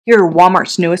Here are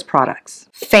Walmart's newest products.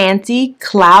 Fancy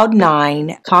Cloud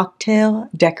 9 Cocktail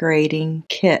Decorating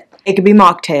Kit. It could be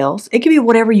mocktails. It could be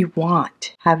whatever you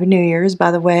want. Happy New Year's,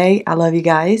 by the way. I love you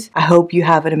guys. I hope you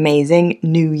have an amazing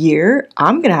new year.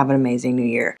 I'm going to have an amazing new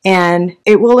year. And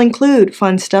it will include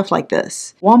fun stuff like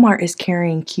this. Walmart is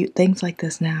carrying cute things like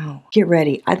this now. Get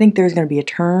ready. I think there's going to be a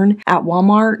turn at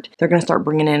Walmart. They're going to start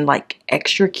bringing in like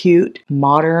extra cute,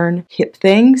 modern, hip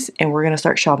things. And we're going to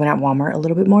start shopping at Walmart a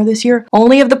little bit more this year.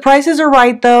 Only if the prices are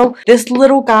right, though. This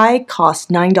little guy costs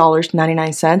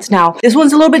 $9.99. Now, this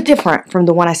one's a little bit different from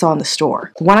the one I saw in the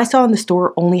store. The one I saw in the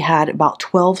store only had about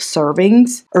 12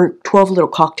 servings or 12 little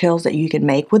cocktails that you can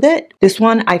make with it. This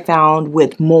one I found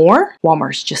with more.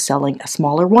 Walmart's just selling a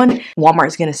smaller one.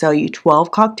 Walmart's going to sell you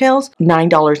 12 cocktails,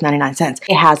 $9.99.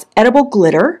 It has edible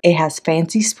glitter. It has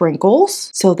fancy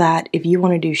sprinkles so that if you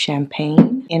want to do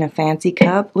champagne in a fancy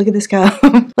cup, look at this cup.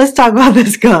 Let's talk about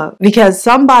this cup because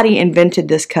somebody invented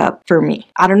this cup for me.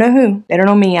 I don't know who. They don't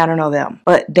know me. I don't know them.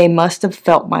 But they must have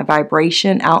felt my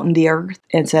vibration out in the earth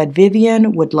and said,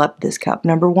 Vivian would love this cup.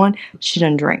 Number one, she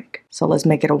doesn't drink. So let's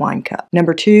make it a wine cup.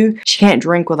 Number two, she can't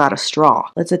drink without a straw.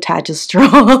 Let's attach a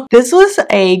straw. This was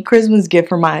a Christmas gift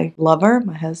for my lover,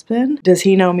 my husband. Does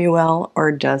he know me well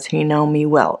or does he know me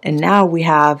well? And now we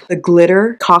have the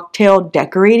glitter cocktail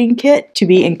decorating kit to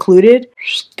be included.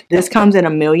 This comes in a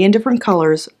million different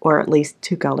colors, or at least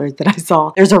 2 colors that I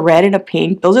saw. There's a red and a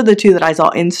pink. Those are the 2 that I saw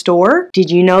in store.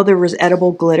 Did you know there was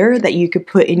edible glitter that you could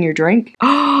put in your drink?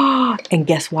 And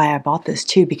guess why I bought this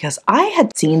too? Because I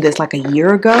had seen this like a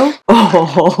year ago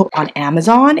on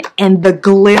Amazon, and the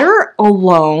glitter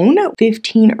alone,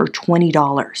 $15 or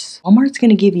 $20. Walmart's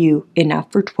gonna give you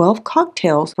enough for 12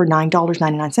 cocktails for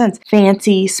 $9.99.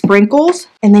 Fancy sprinkles,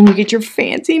 and then you get your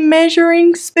fancy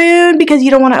measuring spoon because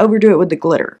you don't want to overdo it with the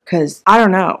glitter. Because I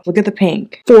don't know, look at the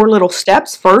pink. 4 little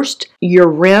steps. First, your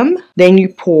rim, then you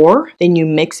pour, then you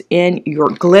mix in your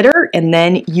glitter, and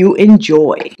then you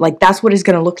enjoy. Like that's what it's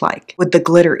gonna look like with the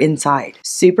glitter inside.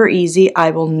 Super easy.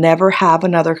 I will never have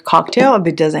another cocktail if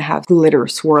it doesn't have glitter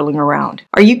swirling around.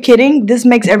 Are you kidding? This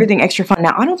makes everything extra fun.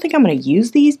 Now, I don't think I'm going to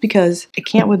use these because I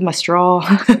can't with my straw.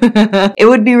 It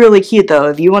would be really cute though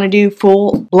if you want to do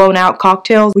full blown out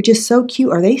cocktails, which is so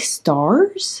cute. Are they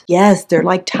stars? Yes, they're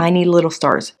like tiny little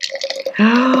stars.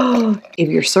 If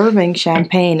you're serving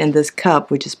champagne in this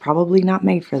cup, which is probably not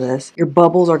made for this, your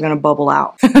bubbles are going to bubble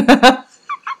out.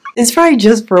 It's probably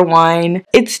just for wine.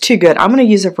 It's too good. I'm going to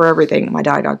use it for everything. My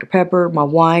Diet Dr. Pepper, my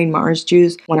wine, my orange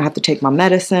juice, when I have to take my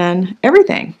medicine,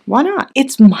 everything. Why not?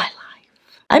 It's my life.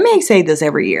 I may say this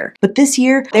every year, but this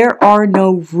year there are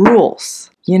no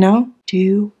rules. You know,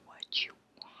 do what you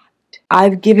want.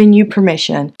 I've given you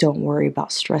permission. Don't worry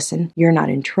about stressing. You're not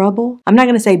in trouble. I'm not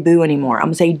going to say boo anymore. I'm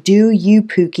going to say do you,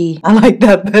 Pookie. I like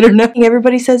that better now.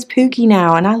 Everybody says Pookie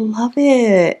now, and I love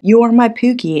it. You are my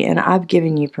Pookie, and I've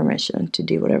given you permission to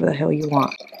do whatever the hell you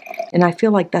want. And I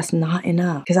feel like that's not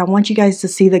enough because I want you guys to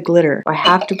see the glitter. I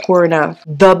have to pour enough.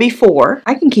 The before,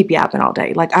 I can keep yapping all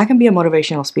day. Like I can be a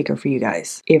motivational speaker for you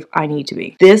guys if I need to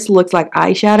be. This looks like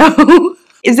eyeshadow.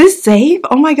 Is this safe?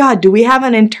 Oh my God, do we have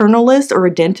an internalist or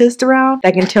a dentist around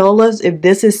that can tell us if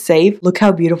this is safe? Look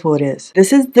how beautiful it is.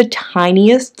 This is the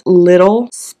tiniest little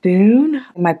spoon.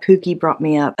 My Pookie brought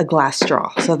me up a glass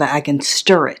straw so that I can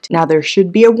stir it. Now there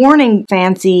should be a warning,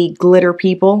 fancy glitter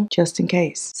people, just in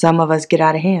case some of us get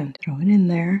out of hand. Throw it in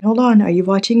there. Hold on, are you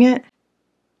watching it?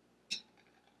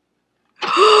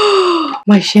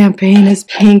 My champagne is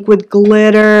pink with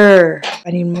glitter.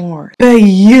 I need more.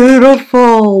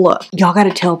 Beautiful. Y'all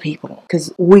gotta tell people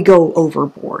because we go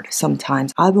overboard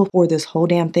sometimes. I will pour this whole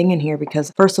damn thing in here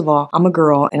because first of all, I'm a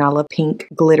girl and I love pink,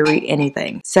 glittery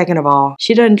anything. Second of all,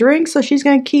 she doesn't drink, so she's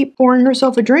gonna keep pouring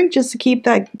herself a drink just to keep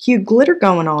that cute glitter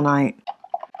going all night.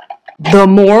 The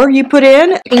more you put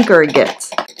in, pinker it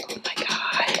gets. Oh my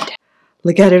God.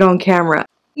 Look at it on camera.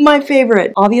 My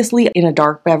favorite. Obviously, in a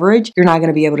dark beverage, you're not going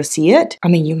to be able to see it. I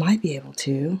mean, you might be able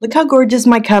to. Look how gorgeous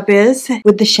my cup is.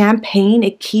 With the champagne,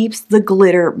 it keeps the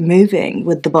glitter moving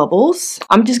with the bubbles.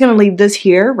 I'm just going to leave this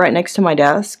here right next to my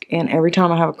desk. And every time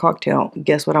I have a cocktail,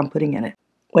 guess what I'm putting in it?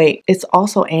 Wait, it's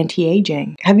also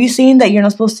anti-aging. Have you seen that you're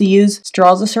not supposed to use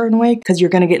straws a certain way because you're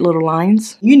going to get little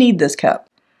lines? You need this cup.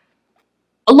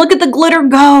 Oh, look at the glitter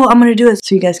go. I'm going to do it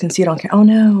so you guys can see it on camera. Oh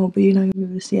no, but you're not going to be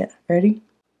able to see it. Ready?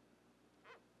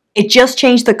 It just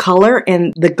changed the color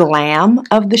and the glam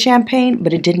of the champagne,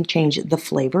 but it didn't change the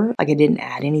flavor. Like it didn't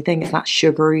add anything. It's not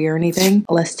sugary or anything.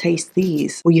 Let's taste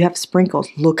these. Well, you have sprinkles.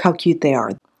 Look how cute they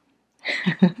are.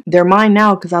 They're mine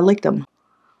now because I licked them.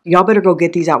 Y'all better go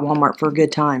get these at Walmart for a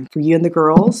good time for you and the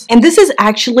girls. And this is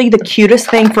actually the cutest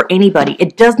thing for anybody.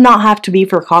 It does not have to be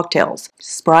for cocktails.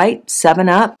 Sprite,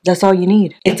 7-Up, that's all you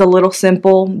need. It's a little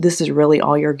simple. This is really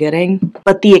all you're getting.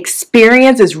 But the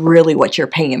experience is really what you're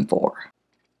paying for.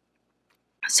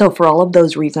 So for all of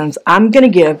those reasons, I'm going to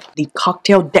give the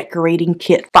cocktail decorating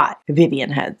kit 5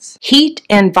 Vivian heads. Heat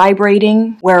and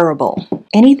vibrating wearable.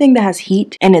 Anything that has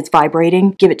heat and it's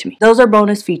vibrating, give it to me. Those are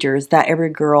bonus features that every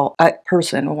girl,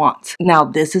 person wants. Now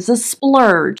this is a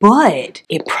splurge, but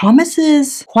it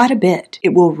promises quite a bit.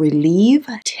 It will relieve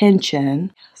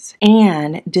tension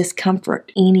and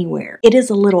discomfort anywhere. It is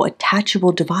a little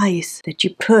attachable device that you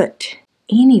put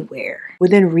anywhere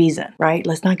within reason, right?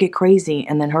 Let's not get crazy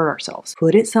and then hurt ourselves.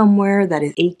 Put it somewhere that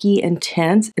is achy and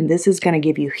tense, and this is going to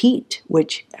give you heat,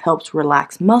 which helps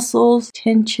relax muscles,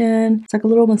 tension. It's like a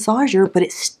little massager, but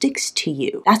it sticks to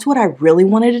you. That's what I really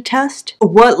wanted to test.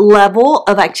 What level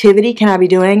of activity can I be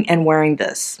doing and wearing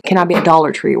this? Can I be at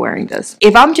Dollar Tree wearing this?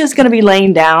 If I'm just going to be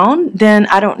laying down, then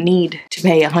I don't need to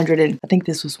pay $100 and I think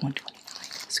this was $129.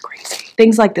 It's crazy.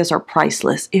 Things like this are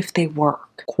priceless if they work.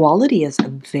 Quality is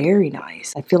very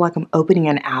nice. I feel like I'm opening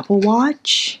an Apple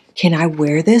Watch. Can I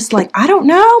wear this? Like, I don't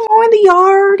know, mowing the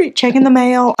yard, checking the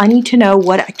mail. I need to know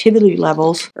what activity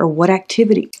levels or what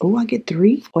activity. Oh, I get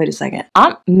 3? Wait a second.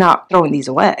 I'm not throwing these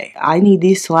away. I need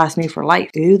these to last me for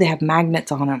life. Ooh, they have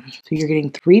magnets on them. So you're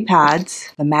getting 3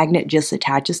 pads. The magnet just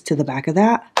attaches to the back of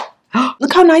that.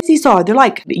 Look how nice these are. They're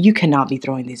like, you cannot be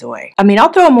throwing these away. I mean,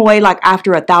 I'll throw them away like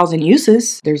after 1,000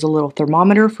 uses. There's a little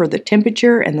thermometer for the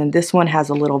temperature, and then this one has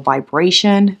a little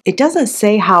vibration. It doesn't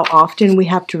say how often we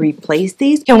have to replace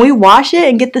these. Can we wash it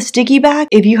and get the sticky back?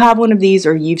 If you have one of these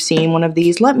or you've seen one of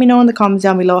these, let me know in the comments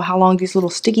down below how long these little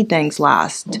sticky things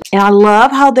last. And I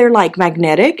love how they're like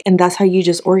magnetic, and that's how you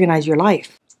just organize your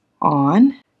life.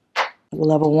 On.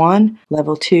 Level 1,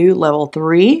 level 2, level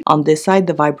 3. On this side,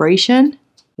 the vibration.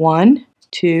 1,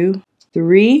 2,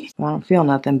 3. I don't feel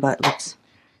nothing, but let's.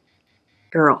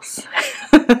 Girls.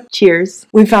 Cheers.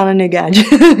 We found a new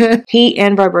gadget. Heat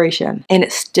and vibration. And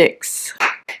it sticks.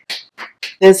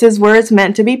 This is where it's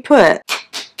meant to be put.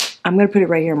 I'm going to put it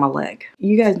right here on my leg.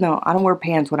 You guys know I don't wear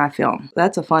pants when I film.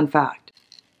 That's a fun fact.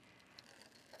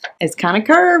 It's kind of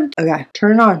curved. Okay,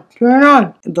 turn it on. Turn it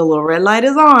on. The little red light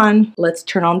is on. Let's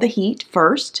turn on the heat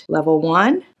first. Level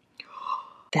 1.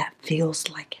 That feels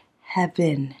like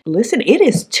heaven. Listen, it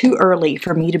is too early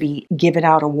for me to be giving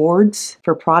out awards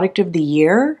for product of the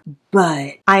year,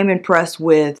 but I'm impressed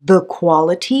with the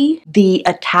quality, the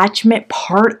attachment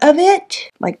part of it.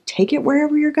 Like, take it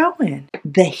wherever you're going.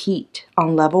 The heat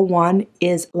on level 1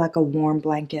 is like a warm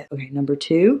blanket. Okay, number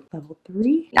 2, level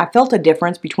 3. I felt a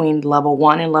difference between level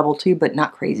 1 and level 2, but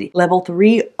not crazy. Level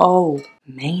 3, oh,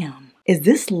 ma'am. Is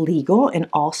this legal in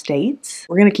all states?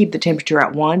 We're going to keep the temperature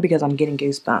at 1 because I'm getting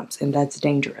goosebumps and that's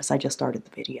dangerous. I just started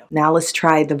the video. Now let's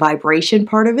try the vibration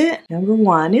part of it. Number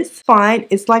 1 is fine.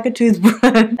 It's like a toothbrush.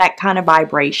 That kind of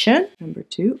vibration. Number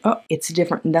 2, oh, it's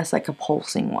different. That's like a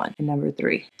pulsing one. And number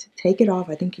 3, to take it off,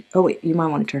 I think, oh wait, you might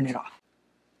want to turn it off.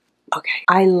 Okay,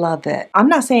 I love it. I'm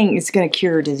not saying it's going to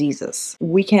cure diseases.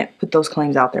 We can't put those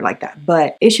claims out there like that,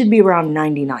 but it should be around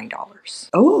 $99.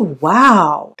 Oh,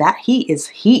 wow. That heat is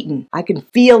heating. I can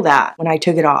feel that when I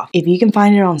took it off. If you can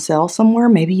find it on sale somewhere,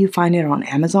 maybe you find it on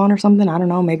Amazon or something. I don't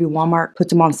know. Maybe Walmart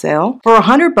puts them on sale. For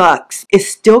 $100, it's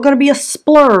still going to be a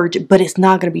splurge, but it's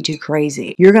not going to be too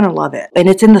crazy. You're going to love it. And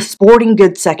it's in the sporting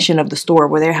goods section of the store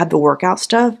where they have the workout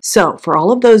stuff. So for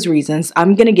all of those reasons,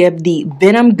 I'm going to give the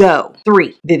Venom Go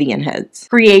 3 Vivian heads.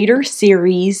 Creator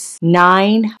Series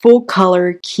 9 full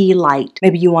color key light.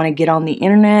 Maybe you want to get on the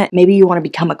internet. Maybe you want to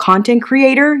become a content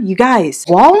creator. You guys,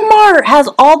 Walmart has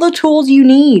all the tools you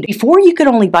need. Before, you could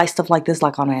only buy stuff like this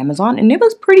like on Amazon, and it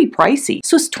was pretty pricey.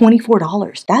 So it's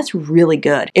 $24. That's really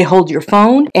good. It holds your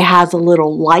phone. It has a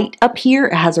little light up here.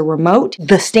 It has a remote.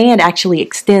 The stand actually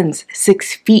extends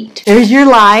 6 feet. There's your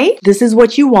light. This is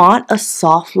what you want, a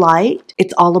soft light.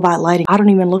 It's all about lighting. I don't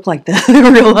even look like this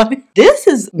in real life. This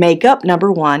is makeup,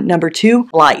 number 1. Number 2,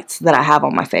 lights that I have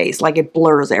on my face. Like, it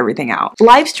blurs everything out.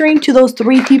 Live stream to those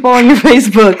 3 people on your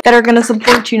Facebook that are going to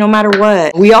support you no matter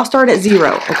what. We all start at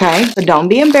 0, okay? So don't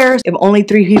be embarrassed if only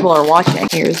 3 people are watching.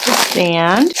 Here's the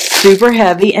stand. Super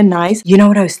heavy and nice. You know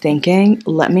what I was thinking?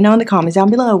 Let me know in the comments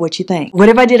down below what you think. What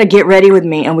if I did a get ready with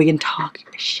me and we can talk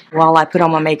while I put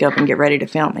on my makeup and get ready to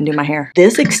film and do my hair?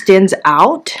 This extends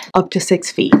out up to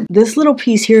 6 feet. This little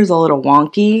piece here is a little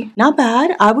wonky. Not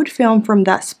bad. I would film from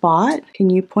that spot. Can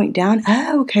you point down?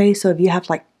 Oh, okay. So if you have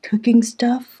like cooking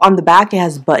stuff. On the back, it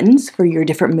has buttons for your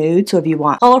different moods. So if you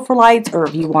want colorful lights or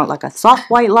if you want like a soft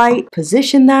white light,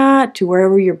 position that to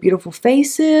wherever your beautiful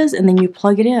face is and then you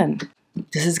plug it in.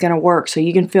 This is gonna work. So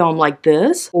you can film like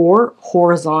this or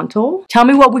horizontal. Tell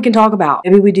me what we can talk about.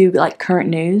 Maybe we do like current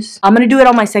news. I'm gonna do it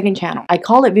on my second channel. I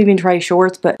call it Vivian Try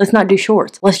Shorts, but let's not do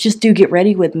shorts. Let's just do get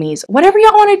ready with me's. Whatever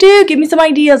y'all wanna do, give me some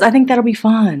ideas. I think that'll be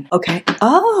fun. Okay.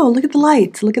 Oh, look at the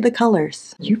lights. Look at the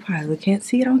colors. You probably can't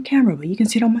see it on camera, but you can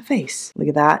see it on my face. Look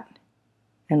at that.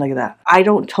 And look at that. I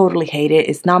don't totally hate it.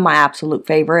 It's not my absolute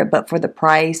favorite, but for the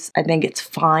price, I think it's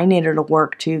fine and it'll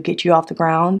work to get you off the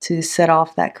ground, to set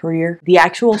off that career. The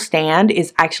actual stand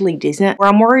is actually decent. What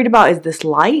I'm worried about is this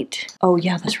light. Oh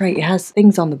yeah, that's right. It has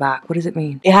things on the back. What does it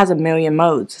mean? It has a million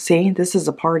modes. See, this is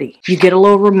a party. You get a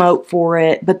little remote for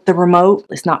it, but the remote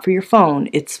is not for your phone.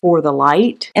 It's for the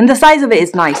light. And the size of it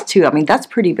is nice too. I mean, that's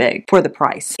pretty big for the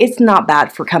price. It's not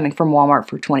bad for coming from Walmart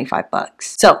for 25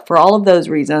 bucks. So for all of those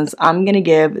reasons, I'm gonna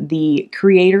give the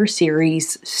Creator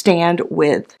Series stand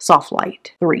with soft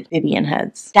light 3 Vivian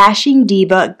heads. Dashing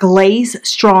Diva Glaze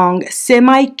Strong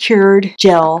Semi-Cured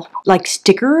Gel, like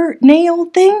sticker nail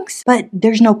things, but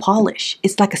there's no polish.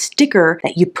 It's like a sticker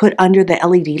that you put under the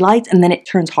LED lights and then it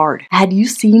turns hard. Had you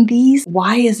seen these?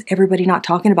 Why is everybody not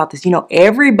talking about this? You know,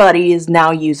 everybody is now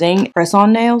using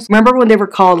press-on nails. Remember when they were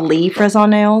called Lee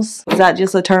press-on nails? Was that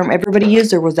just a term everybody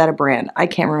used, or was that a brand? I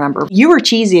can't remember. You were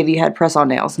cheesy if you had press-on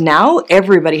nails. Now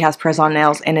everybody has press-on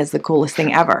nails and it's the coolest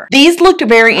thing ever. These looked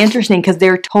very interesting because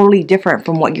they're totally different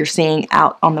from what you're seeing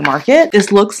out on the market.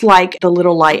 This looks like the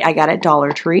little light I got at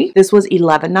Dollar Tree. This was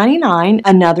 $11.99.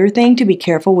 Another thing to be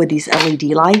careful with these LED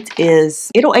lights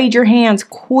is it'll age your hands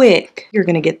quick. You're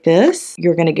gonna get this.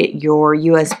 You're gonna get your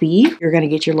USB. You're gonna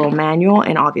get your little manual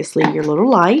and obviously your little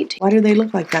light. Why do they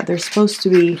look like that? They're supposed to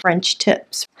be French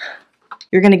tips.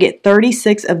 You're going to get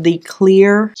 36 of the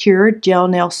clear cured gel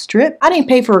nail strip. I didn't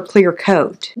pay for a clear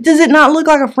coat. Does it not look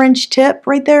like a French tip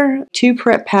right there? 2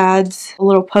 prep pads, a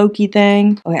little pokey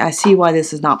thing. Okay, I see why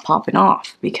this is not popping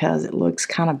off because it looks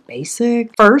kind of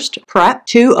basic. First, prep.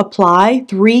 2, apply.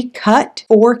 3, cut.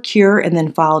 4, cure, and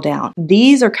then file down.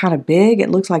 These are kind of big. It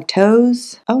looks like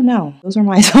toes. Oh no, those are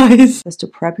my size. Just to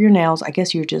prep your nails. I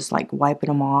guess you're just like wiping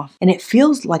them off. And it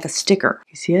feels like a sticker.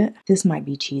 You see it? This might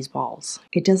be cheese balls.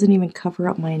 It doesn't even cover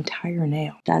up my entire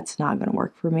nail. That's not gonna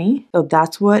work for me. So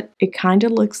that's what it kind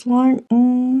of looks like.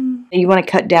 You want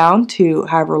to cut down to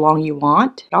however long you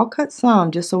want. I'll cut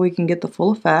some just so we can get the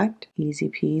full effect. Easy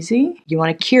peasy. You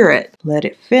want to cure it. Let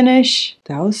it finish.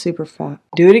 That was super fast.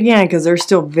 Do it again because they're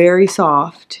still very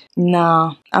soft.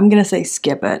 Nah, I'm gonna say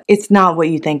skip it. It's not what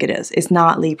you think it is. It's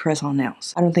not Lee press-on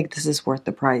nails. I don't think this is worth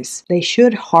the price. They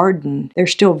should harden. They're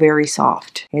still very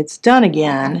soft. It's done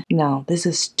again. No, this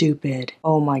is stupid.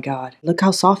 Oh my god. Look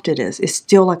how soft it is. It's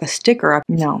still like a sticker.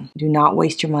 No, do not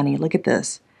waste your money. Look at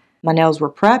this. My nails were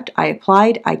prepped, I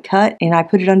applied, I cut, and I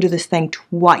put it under this thing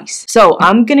twice. So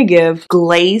I'm gonna give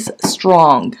Glaze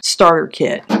Strong Starter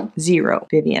Kit 0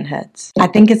 Vivian heads. I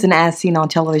think it's an as seen on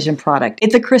television product.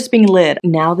 It's a crisping lid.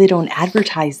 Now they don't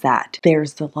advertise that.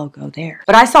 There's the logo there.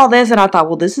 But I saw this and I thought,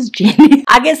 well, this is genius.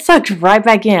 I get sucked right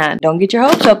back in. Don't get your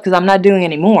hopes up because I'm not doing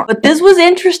any more. But this was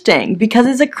interesting because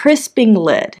it's a crisping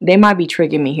lid. They might be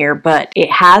tricking me here, but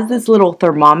it has this little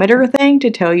thermometer thing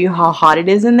to tell you how hot it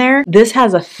is in there. This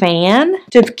has a fan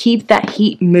to keep that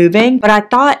heat moving, but I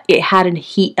thought it had a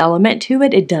heat element to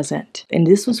it. It doesn't. And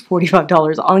this was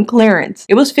 $45 on clearance.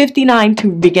 It was $59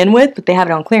 to begin with, but they have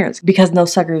it on clearance because no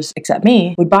suckers except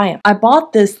me would buy them. I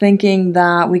bought this thinking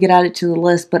that we could add it to the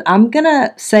list, but I'm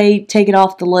gonna say take it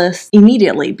off the list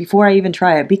immediately before I even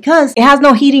try it because it has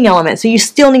no heating element, so you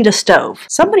still need a stove.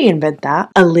 Somebody invent that.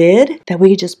 A lid that we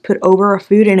could just put over our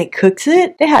food and it cooks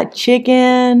it. They had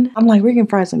chicken. I'm like, we can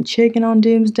fry some chicken on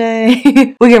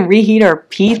Doomsday. We can reheat our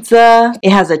pizza. It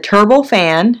has a turbo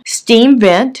fan, steam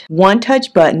vent,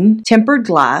 one-touch button, tempered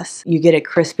glass. You get a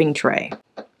crisping tray.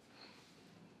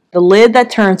 The lid that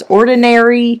turns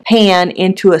ordinary pan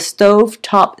into a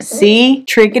stovetop. See?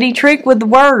 Trickety trick with the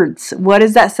words. What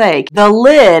does that say? The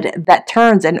lid that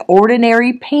turns an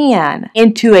ordinary pan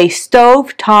into a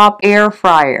stovetop air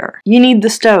fryer. You need the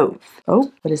stove.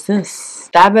 Oh, what is this?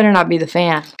 That better not be the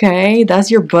fan. Okay,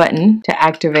 that's your button to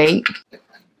activate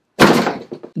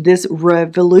this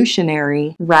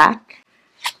revolutionary rack.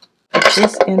 Put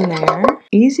this in there.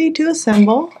 Easy to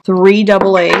assemble. 3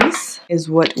 AA's is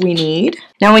what we need.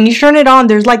 Now when you turn it on,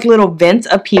 there's like little vents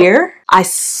up here. I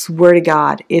swear to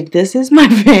God, if this is my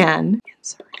fan,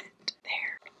 insert it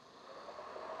there.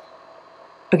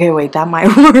 Okay, wait, that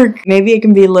might work. Maybe it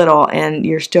can be little and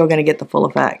you're still gonna get the full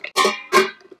effect.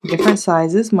 Different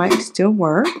sizes might still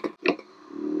work.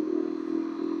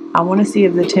 I want to see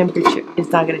if the temperature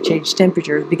is not going to change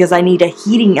temperature because I need a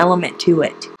heating element to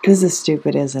it. This is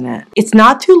stupid, isn't it? It's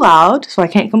not too loud, so I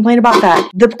can't complain about that.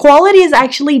 The quality is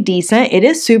actually decent. It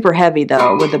is super heavy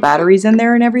though, with the batteries in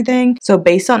there and everything. So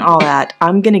based on all that,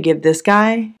 I'm going to give this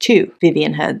guy 2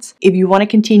 Vivian heads. If you want to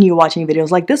continue watching videos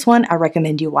like this one, I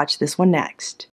recommend you watch this one next.